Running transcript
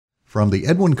From the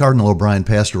Edwin Cardinal O'Brien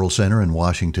Pastoral Center in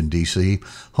Washington, D.C.,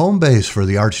 home base for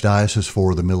the Archdiocese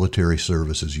for the Military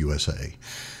Services USA.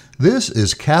 This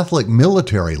is Catholic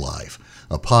Military Life,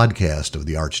 a podcast of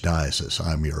the Archdiocese.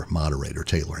 I'm your moderator,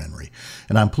 Taylor Henry,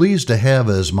 and I'm pleased to have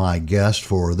as my guest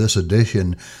for this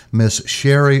edition Miss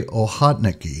Sherry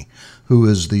Ohotnicky, who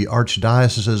is the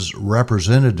Archdiocese's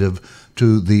representative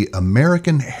to the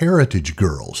American Heritage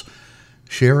Girls.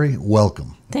 Sherry,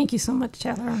 welcome. Thank you so much,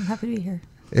 Taylor. I'm happy to be here.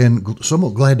 And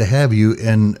somewhat glad to have you.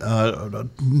 And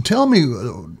tell me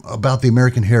about the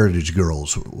American Heritage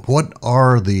Girls. What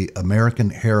are the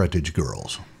American Heritage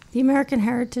Girls? The American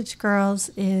Heritage Girls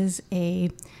is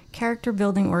a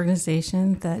character-building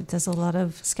organization that does a lot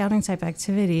of scouting-type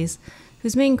activities,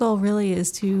 whose main goal really is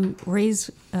to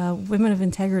raise women of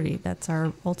integrity. That's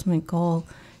our ultimate goal,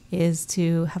 is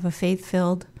to have a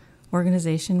faith-filled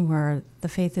organization where the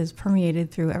faith is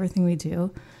permeated through everything we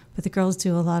do. But the girls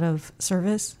do a lot of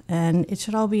service, and it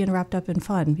should all be wrapped up in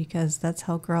fun, because that's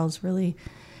how girls really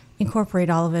incorporate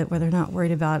all of it, where they're not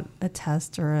worried about a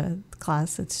test or a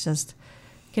class. It's just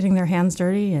getting their hands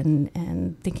dirty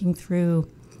and thinking through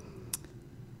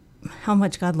how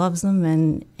much God loves them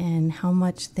and how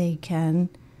much they can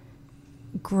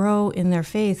grow in their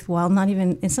faith while not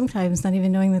even, and sometimes not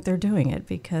even knowing that they're doing it,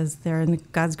 because they're in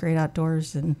God's great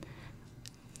outdoors and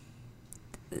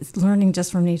learning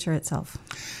just from nature itself.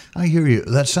 I hear you.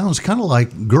 That sounds kind of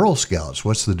like Girl Scouts.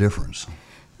 What's the difference?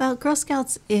 Well, Girl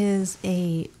Scouts is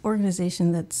a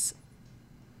organization that's,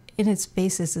 in its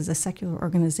basis, is a secular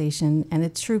organization, and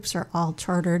its troops are all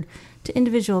chartered to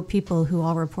individual people who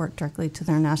all report directly to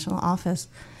their national office.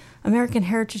 American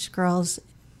Heritage Girls,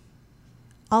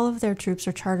 all of their troops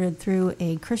are chartered through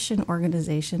a Christian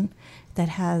organization that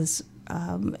has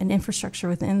an infrastructure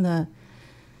within the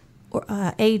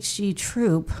AHG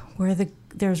troop, where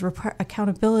there's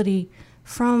accountability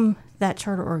from that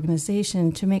charter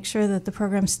organization to make sure that the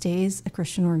program stays a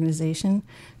Christian organization,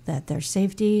 that their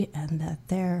safety and that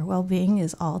their well-being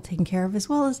is all taken care of, as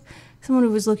well as someone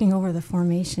who was looking over the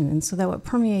formation. And so that what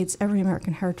permeates every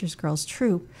American Heritage Girls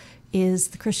troop is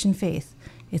the Christian faith.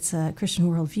 It's a Christian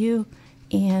worldview,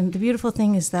 and the beautiful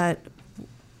thing is that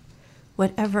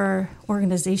whatever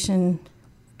organization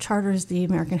charters the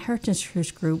American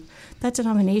Heritage Group, that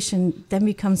denomination then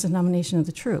becomes the denomination of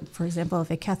the troop. For example, if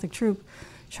a Catholic troop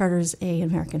charters an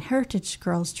American Heritage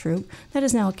Girls troop, that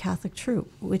is now a Catholic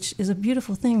troop, which is a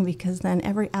beautiful thing, because then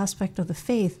every aspect of the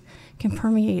faith can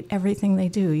permeate everything they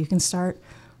do. You can start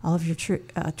all of your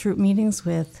troop meetings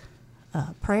with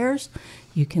prayers.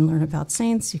 You can learn about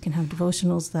saints. You can have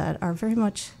devotionals that are very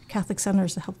much Catholic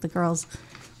centers to help the girls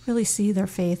really see their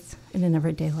faith in an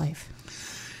everyday life.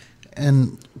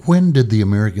 And when did the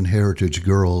American Heritage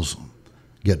Girls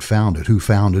get founded? Who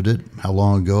founded it? How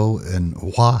long ago? And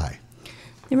why?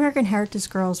 The American Heritage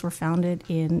Girls were founded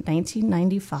in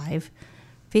 1995,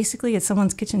 basically at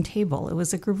someone's kitchen table. It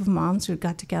was a group of moms who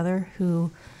got together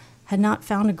who had not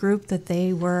found a group that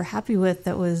they were happy with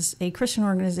that was a Christian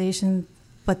organization,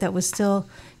 but that was still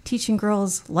teaching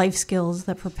girls life skills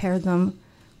that prepared them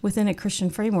within a Christian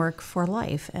framework for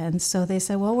life. And so they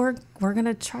said, well, we're going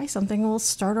to try something. We'll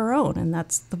start our own. And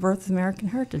that's the birth of American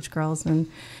Heritage Girls. And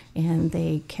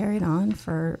they carried on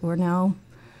we're now,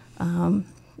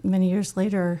 many years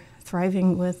later,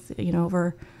 thriving with,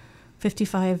 over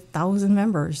 55,000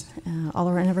 members all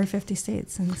around every 50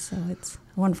 states. And so it's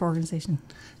a wonderful organization.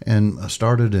 And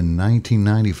started in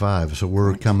 1995. So we're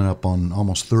Correct. Coming up on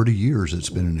almost 30 years it's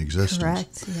been in existence.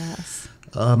 Correct, yes.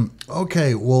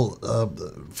 Okay, well,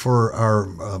 for our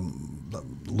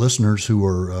listeners who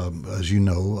are, as you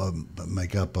know,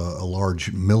 make up a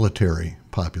large military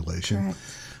population,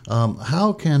 Correct.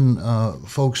 How can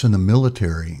folks in the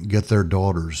military get their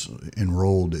daughters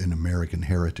enrolled in American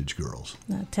Heritage Girls?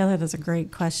 Taylor, that's a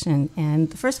great question. And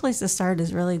the first place to start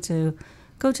is really to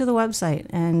go to the website,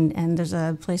 and there's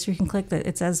a place where you can click that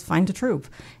it says Find a Troop.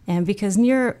 And because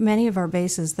near many of our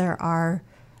bases, there are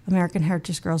American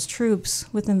Heritage Girls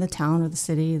troops within the town or the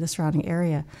city, the surrounding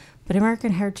area. But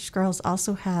American Heritage Girls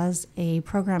also has a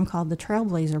program called the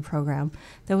Trailblazer Program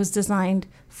that was designed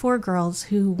for girls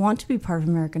who want to be part of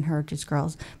American Heritage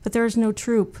Girls, but there is no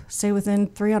troop, say, within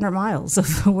 300 miles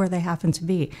of where they happen to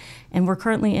be. And we're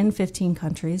currently in 15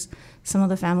 countries. Some of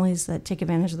the families that take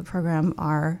advantage of the program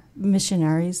are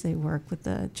missionaries. They work with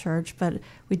the church, but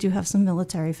we do have some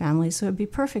military families. So it would be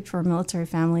perfect for a military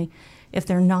family if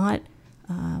they're not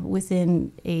within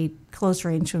a close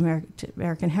range to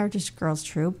American Heritage Girls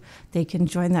Troop. They can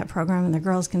join that program, and the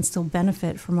girls can still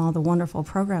benefit from all the wonderful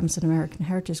programs that American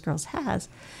Heritage Girls has.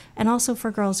 And also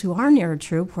for girls who are near a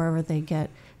troop, wherever they get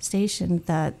stationed,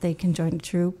 that they can join a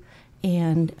troop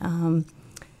and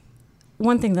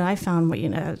one thing that I found,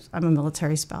 I'm a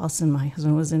military spouse, and my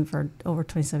husband was in for over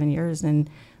 27 years, and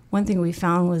one thing we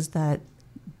found was that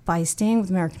by staying with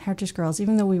American Heritage Girls,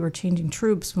 even though we were changing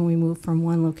troops when we moved from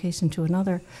one location to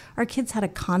another, our kids had a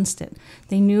constant.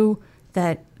 They knew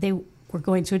that they were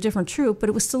going to a different troop, but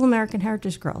it was still American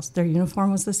Heritage Girls. Their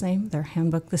uniform was the same, their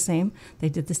handbook the same, they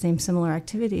did the same similar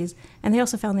activities, and they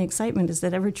also found the excitement is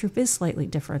that every troop is slightly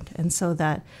different, and so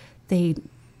that they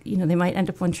might end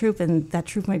up one troop, and that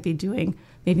troop might be doing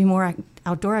maybe more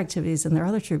outdoor activities than their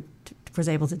other troop was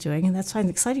able to doing, and that's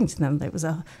exciting to them. It was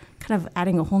a kind of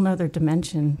adding a whole nother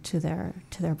dimension to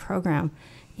their program.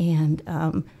 And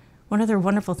one other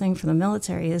wonderful thing for the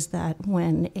military is that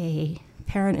when a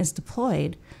parent is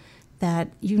deployed, that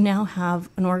you now have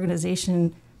an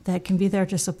organization that can be there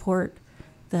to support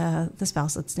the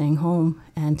spouse that's staying home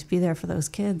and to be there for those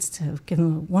kids, to give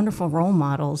them wonderful role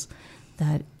models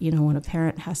that, when a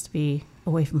parent has to be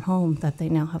away from home, that they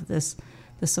now have this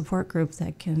support group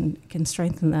that can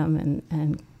strengthen them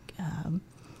and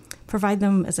provide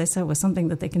them, as I said, with something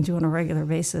that they can do on a regular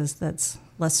basis that's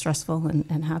less stressful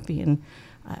and happy. And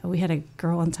we had a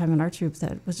girl one time in our troop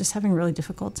that was just having a really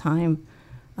difficult time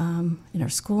in her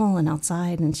school and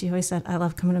outside, and she always said, I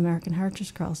love coming to American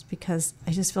Heritage Girls because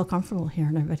I just feel comfortable here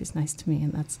and everybody's nice to me.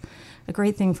 And that's a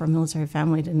great thing for a military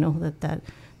family, to know that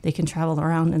they can travel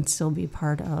around and still be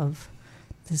part of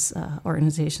this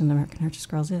organization the American Heritage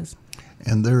Girls is.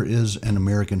 And there is an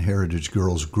American Heritage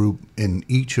Girls group in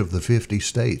each of the 50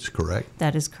 states, correct?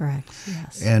 That is correct,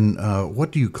 yes. And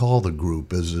what do you call the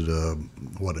group? Is it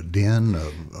a den?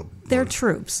 They're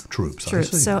troops. Troops.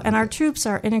 So, and our troops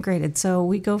are integrated. So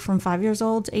we go from 5 years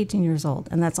old to 18 years old,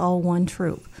 and that's all one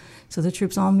troop. So the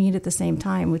troops all meet at the same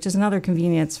time, which is another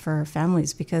convenience for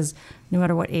families, because no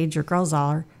matter what age your girls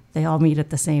are, they all meet at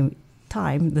the same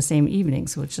time, the same evening.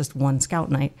 So it's just one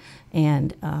scout night.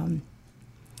 And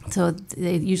so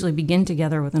they usually begin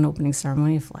together with an opening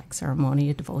ceremony, a flag ceremony,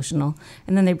 a devotional,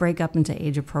 and then they break up into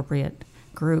age-appropriate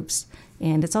groups.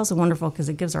 And it's also wonderful because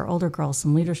it gives our older girls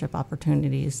some leadership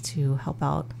opportunities to help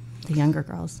out the younger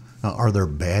girls. Now, are there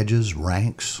badges,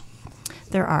 ranks?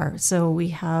 There are. So we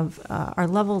have, our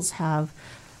levels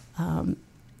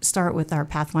start with our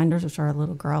Pathfinders, which are our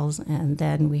little girls, and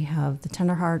then we have the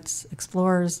Tenderhearts,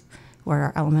 Explorers, who are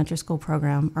our elementary school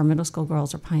program. Our middle school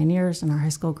girls are Pioneers, and our high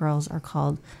school girls are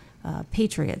called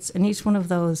Patriots. And each one of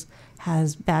those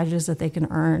has badges that they can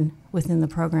earn within the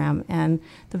program. And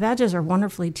the badges are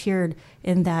wonderfully tiered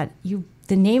in that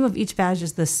the name of each badge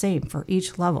is the same for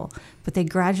each level, but they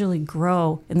gradually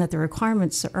grow in that the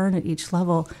requirements to earn at each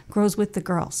level grows with the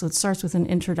girl. So it starts with an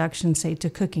introduction, say, to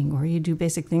cooking, where you do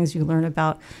basic things. You learn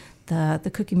about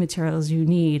the cooking materials you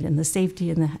need and the safety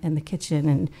in the kitchen,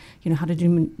 and how to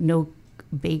do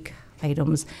no-bake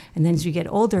items. And then as you get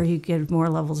older, you get more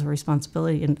levels of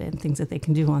responsibility and things that they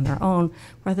can do on their own,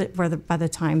 where by the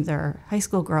time they're high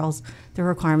school girls, their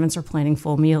requirements are planning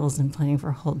full meals and planning for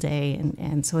a whole day.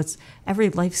 And so it's every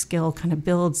life skill kind of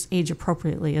builds age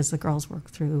appropriately as the girls work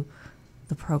through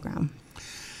the program.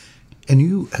 And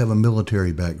you have a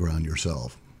military background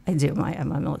yourself. I do.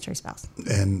 I'm a military spouse.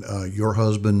 And your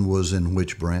husband was in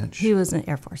which branch? He was in the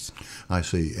Air Force. I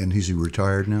see. And is he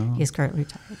retired now? He's currently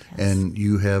retired, yes. And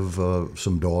you have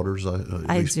some daughters?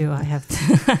 I do. I have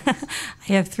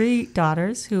I have 3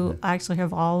 daughters who actually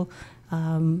have all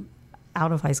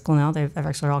out of high school now. They're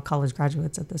actually all college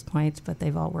graduates at this point, but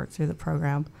they've all worked through the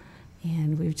program.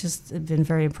 And we've just been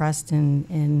very impressed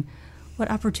in what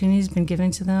opportunities have been given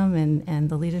to them and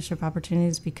the leadership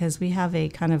opportunities, because we have a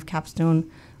kind of capstone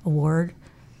award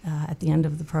at the end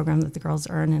of the program that the girls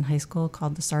earn in high school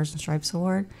called the Stars and Stripes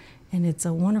Award. And it's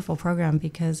a wonderful program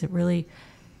because it really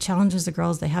challenges the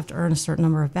girls. They have to earn a certain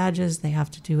number of badges. They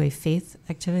have to do a faith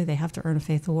activity. They have to earn a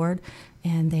faith award.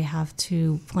 And they have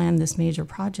to plan this major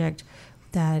project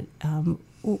that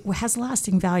has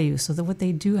lasting value, so that what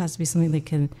they do has to be something they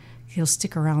can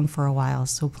stick around for a while.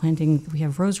 So planting, we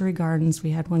have rosary gardens.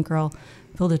 We had one girl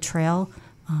build a trail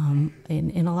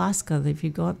in Alaska. If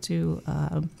you go up to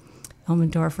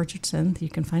Elmendorf, Richardson, you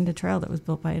can find a trail that was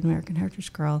built by an American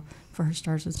Heritage Girl for her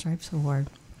Stars and Stripes Award.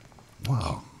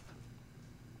 Wow.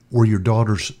 Were your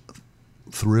daughters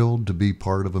thrilled to be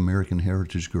part of American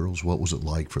Heritage Girls? What was it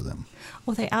like for them?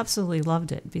 Well, they absolutely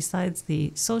loved it. Besides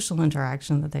the social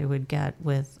interaction that they would get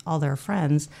with all their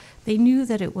friends, they knew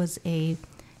that it was a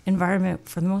environment,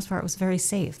 for the most part, was very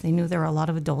safe. They knew there were a lot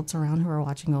of adults around who were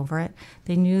watching over it.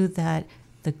 They knew that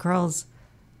the girls'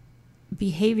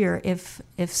 behavior, if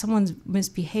someone's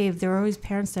misbehaved, there were always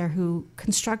parents there who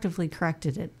constructively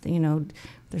corrected it.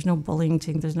 There's no bullying,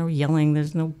 there's no yelling,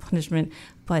 there's no punishment,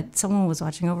 but someone was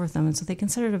watching over them. And so they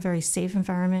considered it a very safe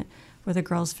environment where the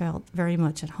girls felt very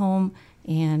much at home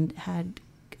and had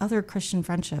other Christian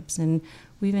friendships. And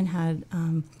we even had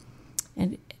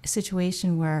a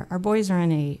situation where our boys are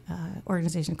in a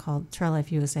organization called Trail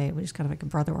Life USA, which is kind of like a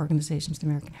brother organization to the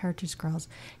American Heritage Girls.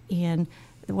 And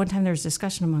one time there was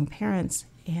discussion among parents,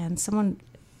 and someone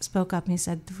spoke up and he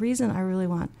said, the reason I really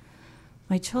want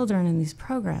my children in these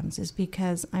programs is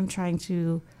because I'm trying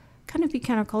to kind of be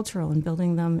countercultural and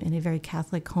building them in a very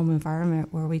Catholic home environment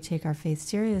where we take our faith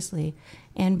seriously.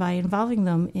 And by involving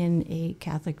them in a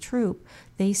Catholic troop,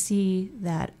 they see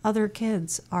that other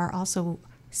kids are also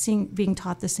being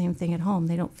taught the same thing at home.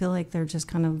 They don't feel like they're just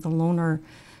kind of the loner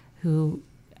who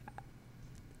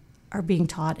are being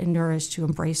taught and nourished to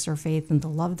embrace their faith and to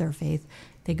love their faith.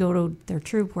 They go to their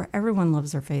troop where everyone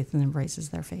loves their faith and embraces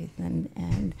their faith,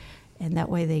 and that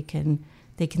way they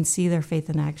can see their faith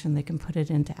in action. They can put it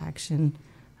into action,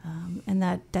 and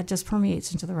that just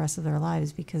permeates into the rest of their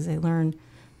lives, because they learn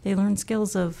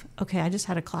skills of, okay, I just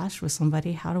had a clash with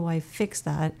somebody. How do I fix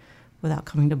that without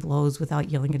coming to blows, without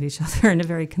yelling at each other, in a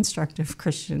very constructive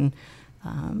Christian,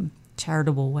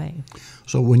 charitable way?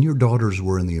 So when your daughters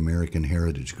were in the American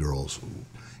Heritage Girls,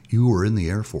 you were in the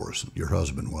Air Force. Your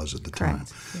husband was at the Correct.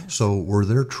 time. Yes. So were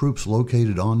there troops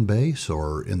located on base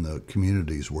or in the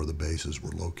communities where the bases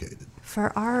were located?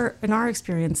 In our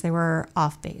experience, they were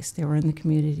off base. They were in the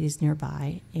communities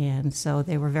nearby, and so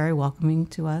they were very welcoming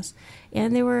to us.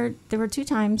 And there were 2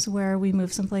 times where we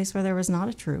moved someplace where there was not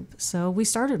a troop. So we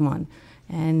started one,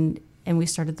 and we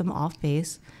started them off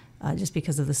base, just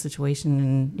because of the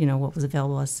situation and what was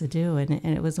available to us to do. And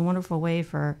it was a wonderful way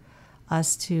for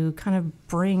us to kind of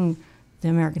bring the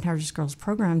American Heritage Girls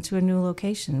program to a new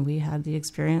location. We had the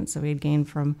experience that we had gained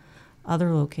from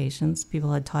other locations.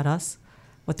 People had taught us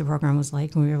what the program was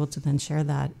like, and we were able to then share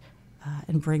that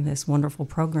and bring this wonderful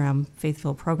program,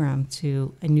 faith-filled program,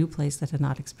 to a new place that had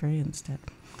not experienced it.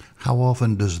 How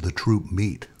often does the troop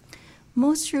meet?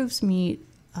 Most troops meet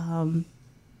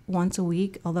once a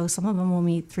week, although some of them will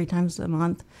meet 3 times a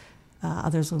month.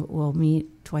 Others will meet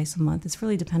twice a month. It's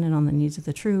really dependent on the needs of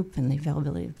the troop and the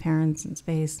availability of parents and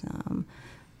space.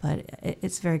 But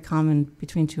it's very common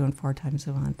between 2 and 4 times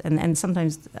a month. And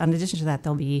sometimes, in addition to that,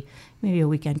 there'll be maybe a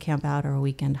weekend camp out or a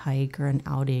weekend hike or an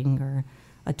outing or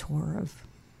a tour of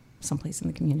someplace in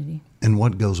the community. And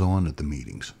what goes on at the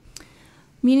meetings?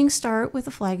 Meetings start with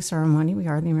a flag ceremony. We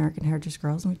are the American Heritage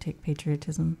Girls, and we take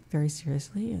patriotism very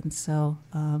seriously. And so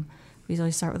we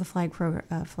usually start with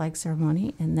a flag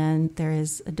ceremony, and then there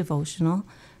is a devotional,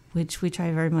 which we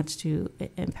try very much to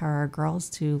empower our girls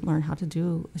to learn how to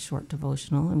do a short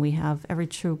devotional. And every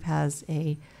troop has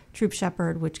a troop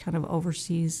shepherd, which kind of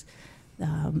oversees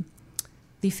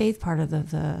the faith part of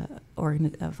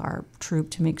of our troop,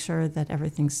 to make sure that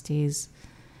everything stays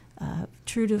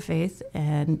true to faith,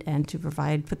 and to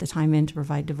put the time in to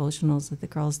provide devotionals that the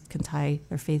girls can tie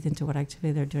their faith into what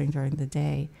activity they're doing during the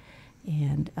day.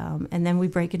 And then we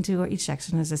break into each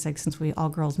section. As I said, since we all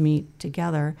girls meet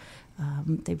together,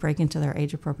 they break into their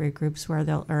age-appropriate groups where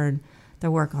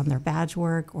they'll work on their badge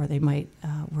work, or they might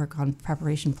work on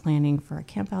preparation planning for a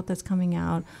camp out that's coming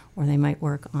out, or they might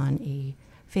work on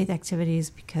faith activities,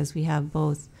 because we have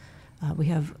both. We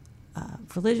have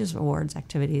religious awards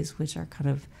activities, which are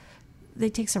they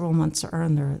take several months to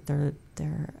earn. They're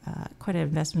quite an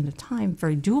investment of time,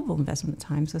 very doable investment of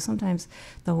time. So sometimes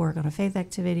they'll work on a faith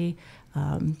activity,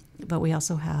 but we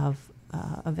also have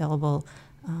available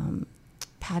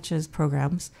patches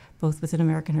programs, both within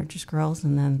American Heritage Girls,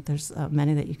 and then there's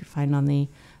many that you could find on the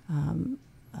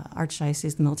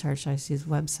Archdiocese, the Military Archdiocese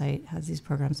website has these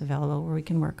programs available where we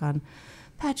can work on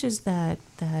patches that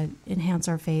enhance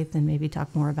our faith and maybe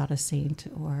talk more about a saint,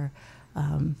 or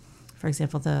for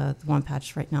example, the one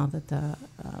patch right now that the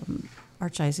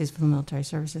Archdiocese for the Military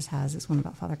Services has is one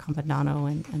about Father Campodano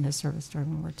and his service during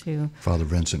World War II. Father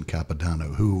Vincent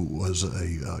Campodano, who was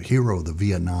a hero of the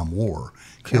Vietnam War,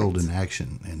 Correct. Killed in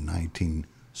action in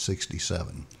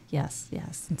 1967. Yes.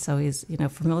 And so he's,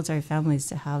 for military families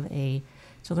to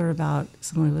learn about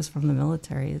someone who was from the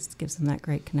military, it gives them that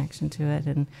great connection to it.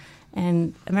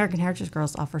 And American Heritage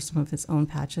Girls offers some of its own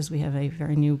patches. We have a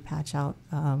very new patch out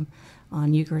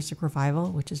on Eucharistic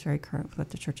Revival, which is very current with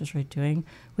what the church is really doing.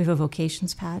 We have a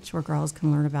vocations patch where girls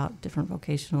can learn about different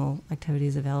vocational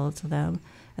activities available to them,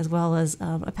 as well as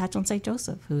a patch on St.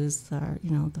 Joseph, who's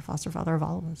the foster father of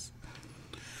all of us.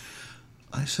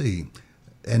 I see.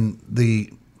 And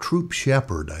the troop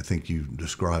shepherd, I think you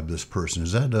described this person.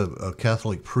 Is that a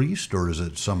Catholic priest, or is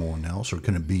it someone else, or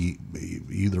can it be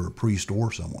either a priest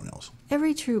or someone else?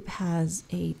 Every troop has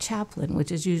a chaplain,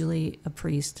 which is usually a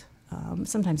priest.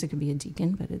 Sometimes it could be a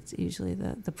deacon, but it's usually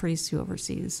the priest who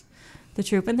oversees the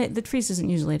troop. And the priest isn't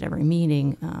usually at every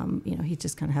meeting. He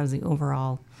just kind of has the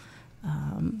overall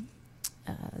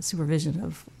supervision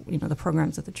of the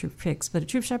programs that the troop picks. But a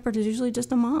troop shepherd is usually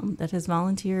just a mom that has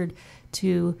volunteered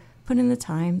to put in the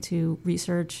time to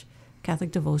research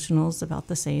Catholic devotionals about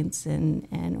the saints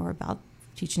and or about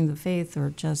teaching the faith,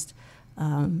 or just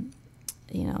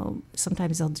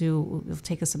sometimes they'll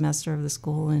take a semester of the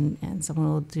school, and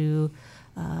someone will do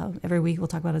every week we'll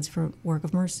talk about a different work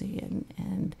of mercy,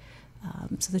 and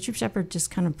so the troop shepherd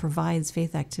just kind of provides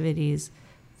faith activities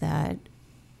that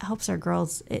helps our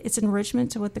girls. It's enrichment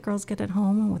to what the girls get at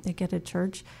home and what they get at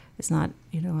church. It's not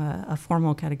a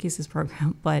formal catechesis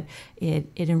program, but it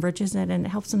enriches it, and it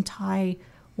helps them tie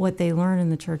what they learn in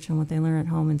the church and what they learn at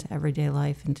home into everyday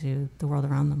life, into the world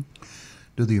around them.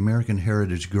 Do the American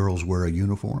Heritage girls wear a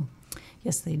uniform?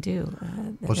 Yes, they do.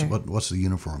 What's the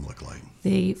uniform look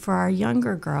like? For our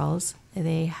younger girls,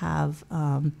 they have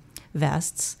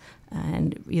vests,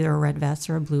 and either a red vest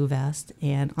or a blue vest.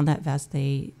 And on that vest,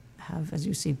 they have, as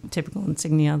you see, typical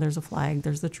insignia. There's a flag,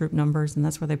 there's the troop numbers, and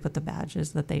that's where they put the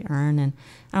badges that they earn. And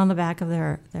on the back of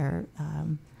their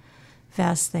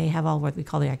vests, they have all what we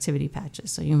call the activity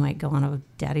patches. So you might go on a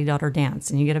daddy-daughter dance,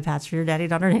 and you get a patch for your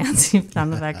daddy-daughter dance you put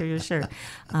on the back of your shirt.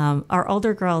 Our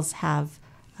older girls have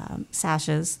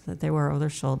sashes that they wear over their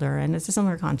shoulder, and it's a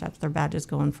similar concept. Their badges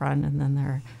go in front, and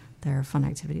then their fun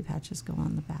activity patches go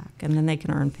on the back. And then they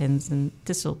can earn pins and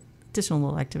additional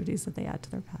little activities that they add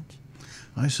to their patch.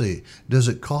 I see. Does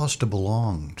it cost to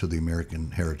belong to the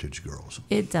American Heritage Girls?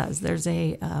 It does. There's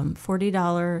a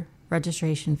 $40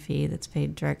 registration fee that's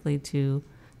paid directly to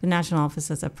the national office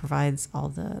that provides all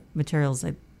the materials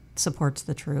that supports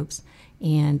the troops.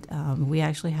 And we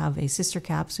actually have a sister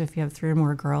cap, so if you have 3 or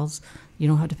more girls, you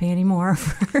don't have to pay any more.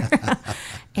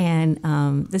 And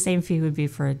the same fee would be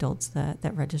for adults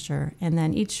that register. And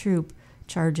then each troop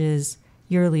charges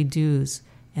yearly dues,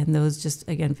 and those just,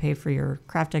 again, pay for your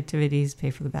craft activities, pay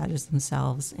for the badges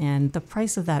themselves. And the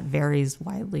price of that varies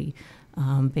widely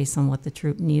based on what the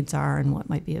troop needs are and what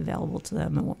might be available to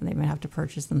them and what they might have to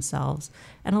purchase themselves.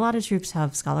 And a lot of troops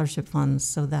have scholarship funds,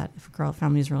 so that if a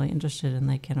family is really interested and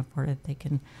they can afford it, they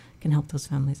can help those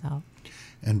families out.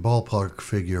 And ballpark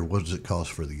figure, what does it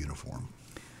cost for the uniform?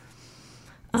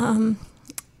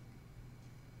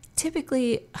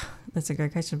 Typically, that's a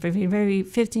great question, but maybe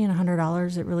 $50 and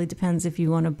 $100. It really depends if you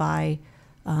want to buy.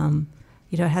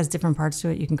 It has different parts to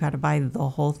it. You can kind of buy the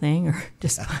whole thing, or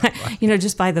just buy,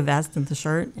 just buy the vest and the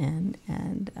shirt.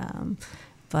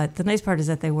 But the nice part is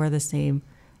that they wear the same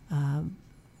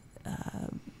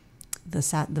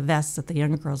the vests that the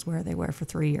younger girls wear. They wear for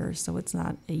 3 years, so it's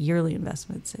not a yearly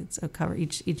investment. It's a cover.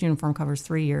 Each uniform covers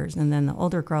 3 years, and then the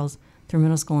older girls through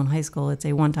middle school and high school, it's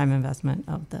a one-time investment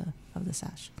of the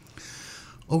sash.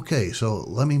 Okay, so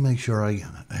let me make sure I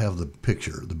have the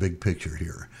big picture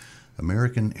here.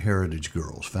 American Heritage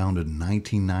Girls, founded in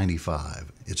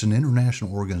 1995. It's an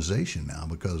international organization now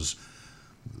because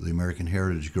the American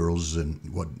Heritage Girls is in,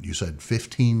 what you said,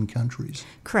 15 countries?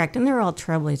 Correct, and they're all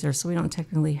trailblazers, so we don't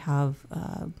technically have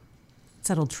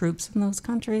settled troops in those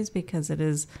countries because it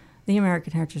is the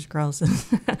American Heritage Girls.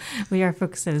 We are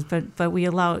focused, but we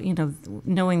allow,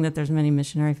 knowing that there's many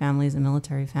missionary families and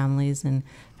military families and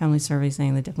families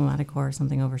servicing the diplomatic corps or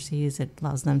something overseas, it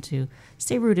allows them to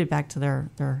stay rooted back to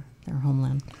their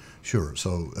homeland. Sure.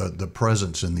 So the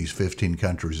presence in these 15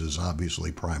 countries is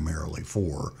obviously primarily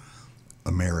for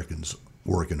Americans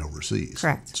working overseas.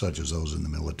 Correct. Such as those in the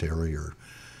military or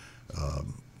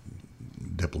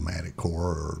diplomatic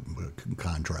corps or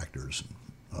contractors,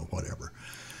 whatever.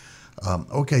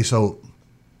 Okay, so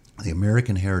the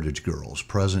American Heritage Girls,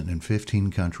 present in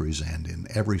 15 countries and in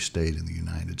every state in the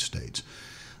United States.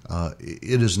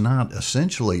 It is not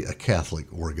essentially a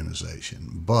Catholic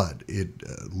organization, but it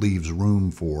leaves room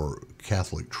for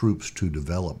Catholic troops to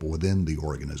develop within the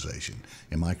organization.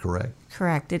 Am I correct?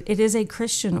 Correct. It is a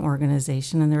Christian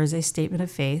organization, and there is a statement of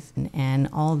faith, and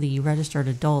all the registered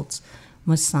adults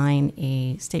must sign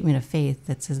a statement of faith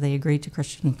that says they agree to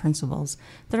Christian principles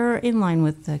that are in line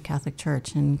with the Catholic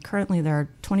Church. And currently there are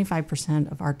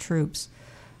 25% of our troops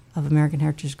of American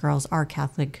Heritage Girls are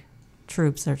Catholic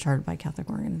troops that are chartered by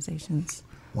Catholic organizations.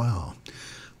 Wow.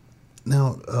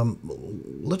 Now,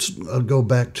 let's go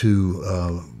back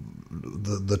to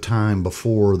the time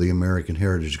before the American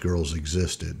Heritage Girls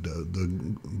existed.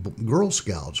 The Girl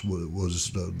Scouts was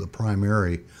the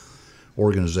primary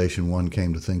organization one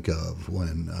came to think of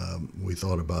when we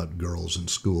thought about girls in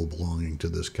school belonging to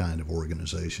this kind of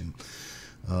organization.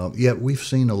 Yet we've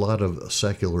seen a lot of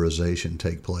secularization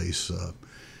take place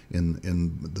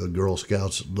in the Girl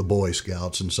Scouts, the Boy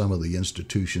Scouts, and some of the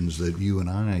institutions that you and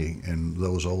I and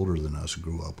those older than us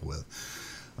grew up with.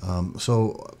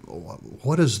 So,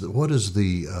 what is the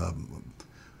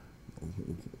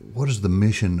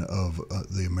mission of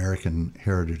the American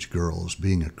Heritage Girls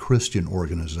being a Christian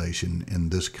organization in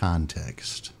this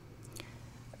context?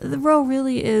 The role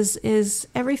really is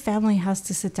every family has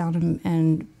to sit down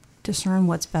and discern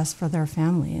what's best for their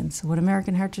family. And so what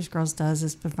American Heritage Girls does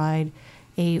is provide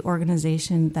a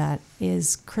organization that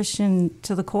is Christian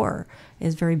to the core,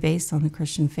 is very based on the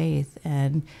Christian faith.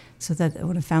 And so that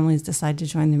when a families decide to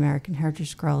join the American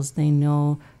Heritage Girls, they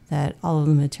know that all of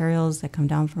the materials that come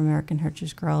down from American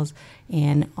Heritage Girls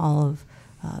and all of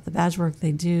the badge work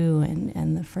they do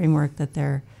and the framework that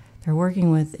they're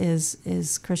working with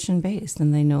is Christian based,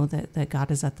 and they know that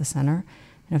God is at the center.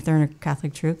 And if they're in a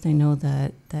Catholic troop, they know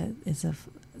that the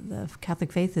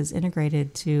Catholic faith is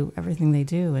integrated to everything they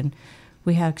do. And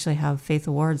we actually have faith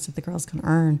awards that the girls can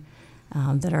earn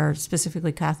that are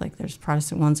specifically Catholic. There's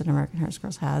Protestant ones that American Heritage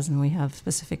Girls has, and we have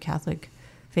specific Catholic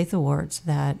faith awards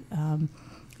that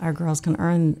our girls can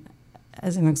earn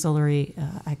as an auxiliary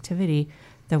activity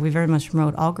that we very much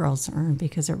promote all girls to earn,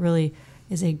 because it really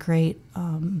is a great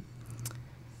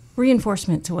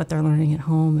reinforcement to what they're learning at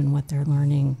home and what they're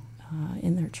learning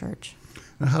in their church.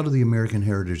 Now, how do the American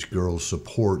Heritage Girls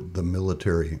support the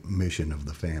military mission of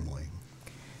the family?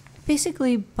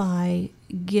 Basically by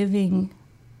giving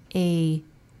a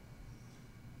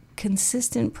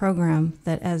consistent program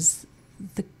that as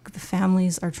the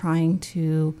families are trying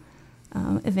to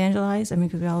evangelize,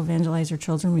 because we all evangelize our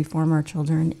children, we form our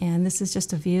children, and this is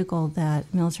just a vehicle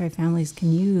that military families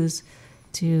can use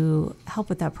to help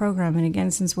with that program. And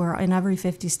again, since we're in every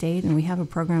 50 state and we have a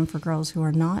program for girls who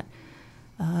are not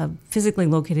physically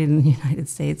located in the United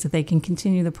States, that they can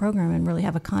continue the program and really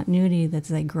have a continuity that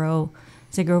they grow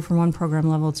from one program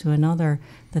level to another,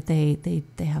 that they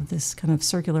have this kind of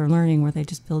circular learning where they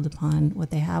just build upon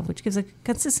what they have, which gives a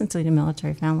consistency to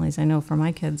military families. I know for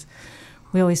my kids,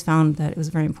 we always found that it was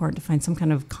very important to find some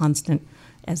kind of constant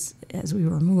as we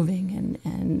were moving,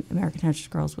 and American Heritage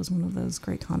Girls was one of those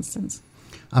great constants.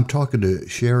 I'm talking to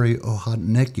Sherry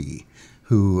Ohotnicky,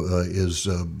 who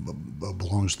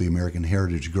belongs to the American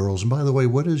Heritage Girls. And by the way,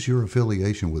 what is your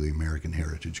affiliation with the American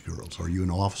Heritage Girls? Are you an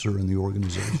officer in the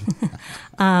organization?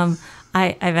 I've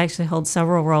actually held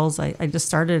several roles. I just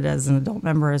started as an adult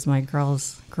member as my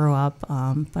girls grew up,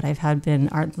 but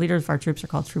our leaders of our troops are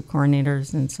called troop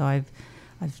coordinators, and so I've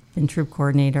been troop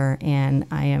coordinator, and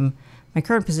my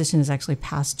current position is actually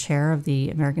past chair of the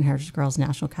American Heritage Girls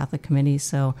National Catholic Committee.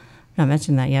 So I've not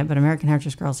mentioned that yet, but American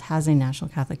Heritage Girls has a National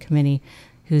Catholic Committee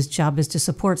whose job is to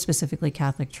support specifically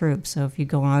Catholic troops. So if you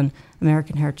go on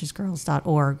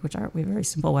AmericanHeritageGirls.org, we have a very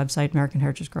simple website,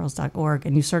 AmericanHeritageGirls.org,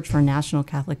 and you search for National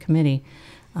Catholic Committee,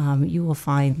 you will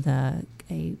find a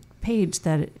page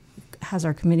that has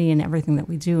our committee and everything that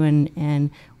we do, and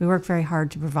we work very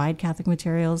hard to provide Catholic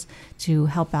materials to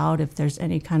help out if there's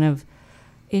any kind of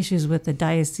issues with the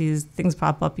diocese, things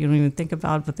pop up you don't even think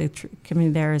about, but the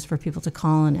committee there is for people to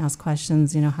call and ask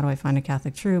questions. How do I find a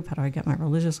Catholic troop? How do I get my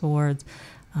religious awards?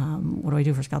 What do I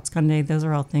do for Scouts Sunday? Those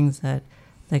are all things that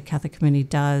the Catholic Committee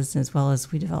does, as well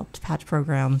as we developed patch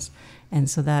programs. And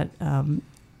so that's an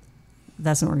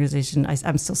organization.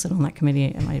 I'm still sitting on that committee,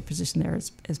 and my position there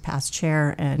is past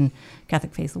chair and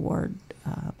Catholic Faith Award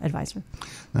advisor.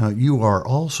 Now, you are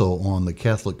also on the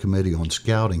Catholic Committee on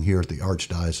Scouting here at the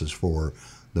Archdiocese for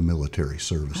the Military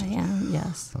Services. I am,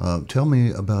 yes. Tell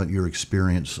me about your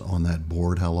experience on that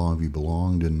board. How long have you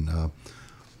belonged? And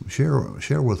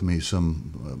share with me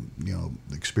some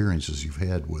experiences you've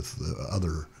had with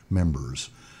other members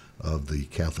of the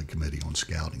Catholic Committee on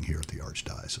Scouting here at the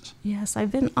Archdiocese. Yes,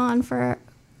 I've been on for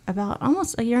about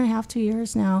almost a year and a half, 2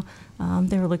 years now.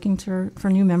 They were looking for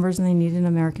new members, and they needed an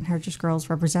American Heritage Girls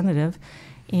representative.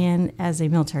 And as a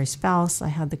military spouse, I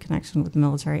had the connection with the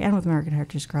military and with American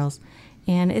Heritage Girls.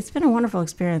 And it's been a wonderful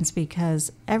experience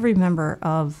because every member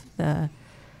of the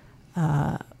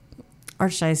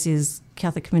Archdiocese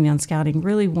Catholic Committee on Scouting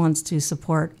really wants to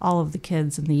support all of the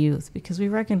kids and the youth, because we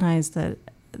recognize that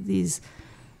these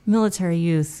military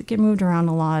youth get moved around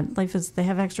a lot. They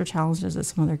have extra challenges that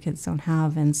some other kids don't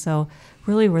have, and so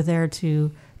really we're there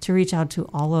to reach out to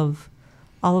all of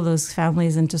those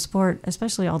families and to support,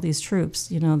 especially all these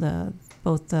troops.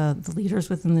 Both the leaders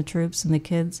within the troops and the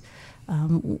kids.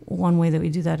 One way that we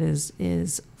do that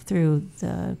is through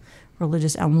the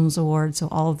Religious Emblems Award. So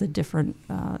all of the different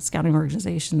scouting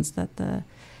organizations that the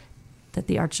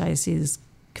Archdiocese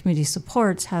Committee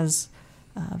supports has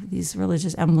these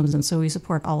religious emblems, and so we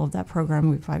support all of that program.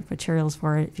 We provide materials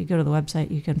for it. If you go to the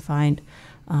website, you can find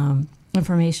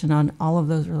information on all of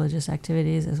those religious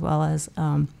activities, as well as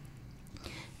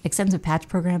extensive patch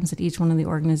programs that each one of the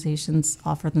organizations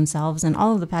offer themselves. And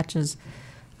all of the patches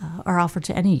are offered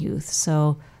to any youth.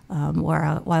 So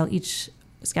while each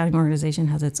scouting organization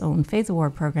has its own Faith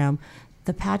Award program,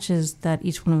 the patches that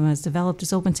each one of them has developed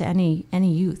is open to any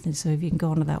youth. And so if you can go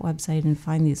onto that website and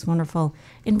find these wonderful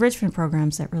enrichment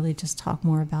programs that really just talk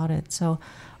more about it. So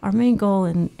our main goal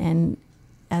and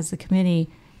as the committee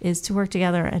is to work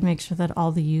together and make sure that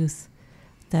all the youth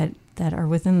that are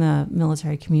within the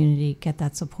military community get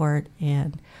that support.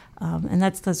 And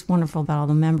that's wonderful about all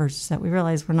the members, is that we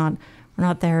realize we're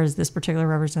not there as this particular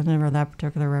representative or that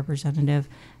particular representative.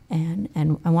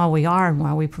 And while we are, and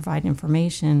while we provide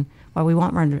information, while we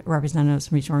want representatives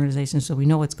from each organization so we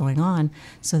know what's going on,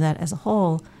 so that as a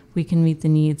whole we can meet the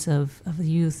needs of the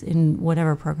youth in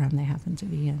whatever program they happen to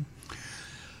be in.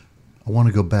 I want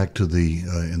to go back to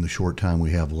in the short time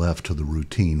we have left, to the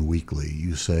routine weekly.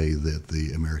 You say that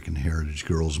the American Heritage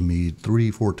Girls meet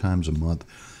 3-4 times a month.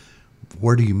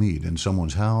 Where do you meet? In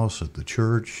someone's house, at the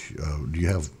church? Do you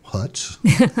have huts?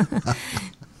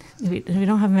 We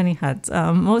don't have many huts.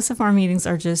 Most of our meetings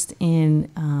are just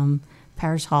in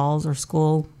parish halls or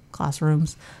school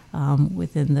classrooms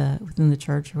within the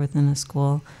church or within a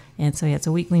school. And so it's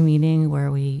a weekly meeting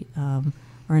where we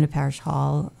are in a parish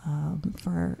hall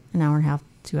for an hour and a half,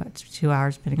 2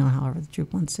 hours, depending on however the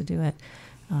troop wants to do it.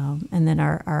 And then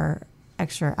our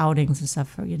extra outings and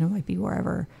stuff, might be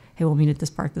wherever. Hey, we'll meet at this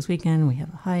park this weekend. We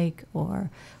have a hike, or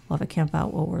we'll have a camp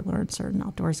out where we'll learn certain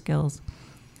outdoor skills.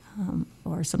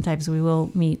 Or sometimes we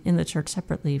will meet in the church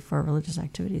separately for religious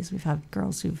activities. We've had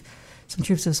girls some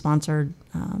troops have sponsored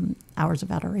hours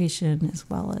of adoration, as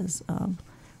well as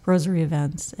rosary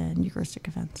events and Eucharistic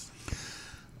events.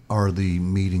 Are the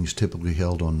meetings typically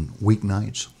held on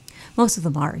weeknights? Most of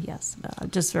them are, yes,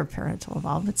 just for parental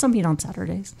involvement. Some meet on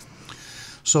Saturdays.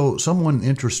 So someone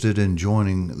interested in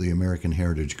joining the American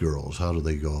Heritage Girls, how do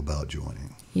they go about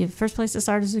joining? The first place to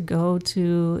start is to go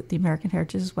to the American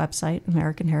Heritage's website,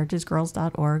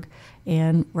 AmericanHeritageGirls.org,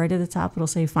 and right at the top it'll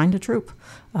say Find a Troop.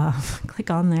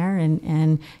 Click on there,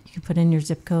 and you can put in your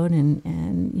zip code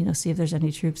and see if there's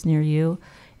any troops near you.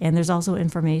 And there's also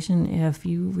information if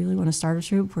you really want to start a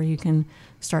troop, where you can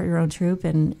start your own troop.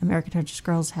 And American Heritage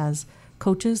Girls has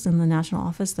coaches in the national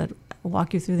office that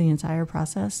walk you through the entire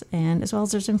process, and as well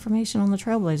as there's information on the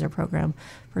Trailblazer program.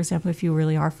 For example, if you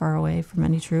really are far away from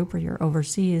any troop or you're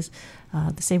overseas,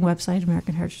 the same website,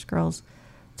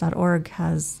 AmericanHeritageGirls.org,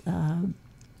 has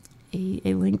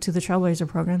a link to the Trailblazer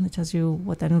program that tells you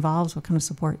what that involves, what kind of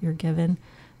support you're given,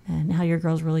 and how your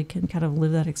girls really can kind of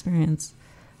live that experience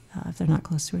if they're not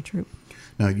close to a troop.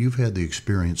 Now, you've had the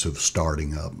experience of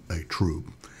starting up a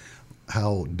troop.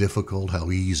 How difficult, how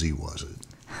easy was it?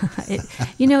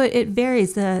 It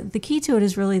varies. The key to it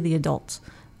is really the adults.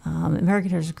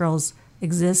 American Heritage Girls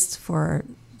exists for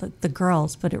the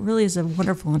girls, but it really is a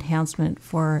wonderful enhancement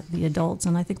for the adults.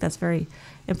 And I think that's very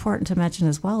important to mention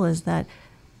as well, is that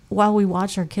while we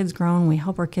watch our kids grow and we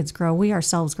help our kids grow, we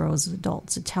ourselves grow as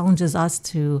adults. It challenges us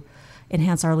to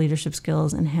enhance our leadership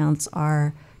skills, enhance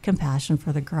our compassion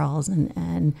for the girls,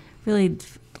 and really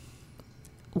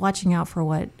watching out for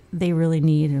what they really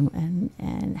need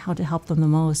and how to help them the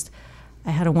most.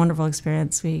 I had a wonderful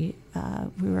experience. We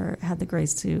had the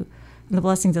grace and the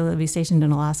blessing to be stationed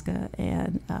in Alaska,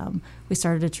 and we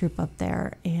started a troop up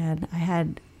there. And I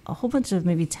had a whole bunch of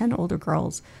maybe 10 older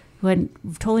girls who had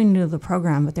totally new to the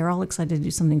program, but they were all excited to do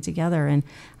something together. And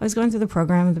I was going through the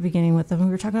program at the beginning with them, and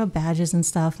we were talking about badges and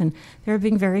stuff, and they were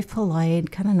being very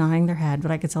polite, kind of nodding their head,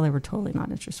 but I could tell they were totally not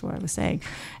interested in what I was saying.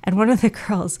 And one of the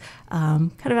girls,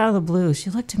 kind of out of the blue, she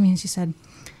looked at me and she said,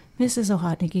 "Mrs.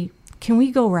 Ohotnicky, can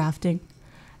we go rafting?"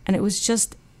 And it was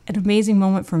just an amazing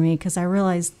moment for me, because I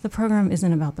realized the program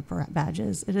isn't about the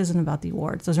badges. It isn't about the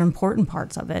awards. Those are important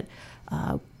parts of it.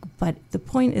 But the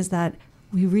point is that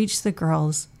we reach the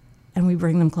girls and we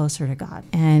bring them closer to God.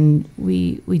 And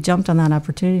we jumped on that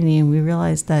opportunity, and we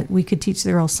realized that we could teach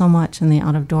the girls so much in the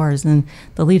out of doors, and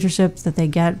the leadership that they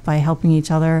get by helping each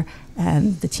other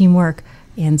and the teamwork.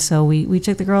 And so we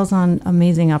took the girls on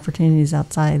amazing opportunities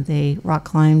outside. They rock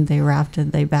climbed, they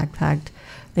rafted, they backpacked.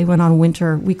 They went on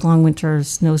week-long winter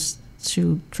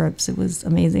snowshoe trips. It was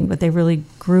amazing, but they really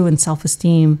grew in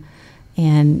self-esteem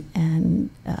and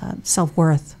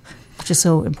self-worth, which is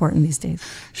so important these days.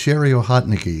 Sherry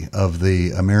Ohotnicky of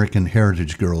the American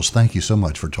Heritage Girls, thank you so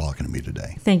much for talking to me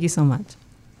today. Thank you so much.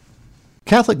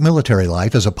 Catholic Military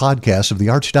Life is a podcast of the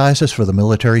Archdiocese for the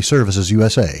Military Services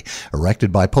USA, erected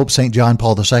by Pope St. John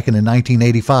Paul II in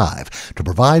 1985 to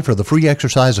provide for the free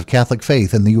exercise of Catholic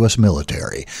faith in the U.S.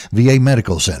 military, VA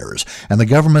medical centers, and the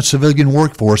government civilian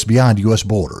workforce beyond U.S.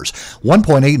 borders.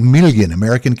 1.8 million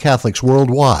American Catholics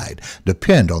worldwide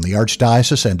depend on the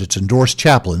Archdiocese and its endorsed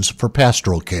chaplains for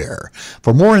pastoral care.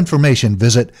 For more information,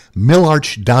 visit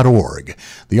millarch.org.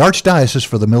 The Archdiocese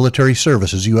for the Military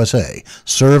Services USA,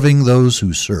 serving those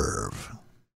who serve.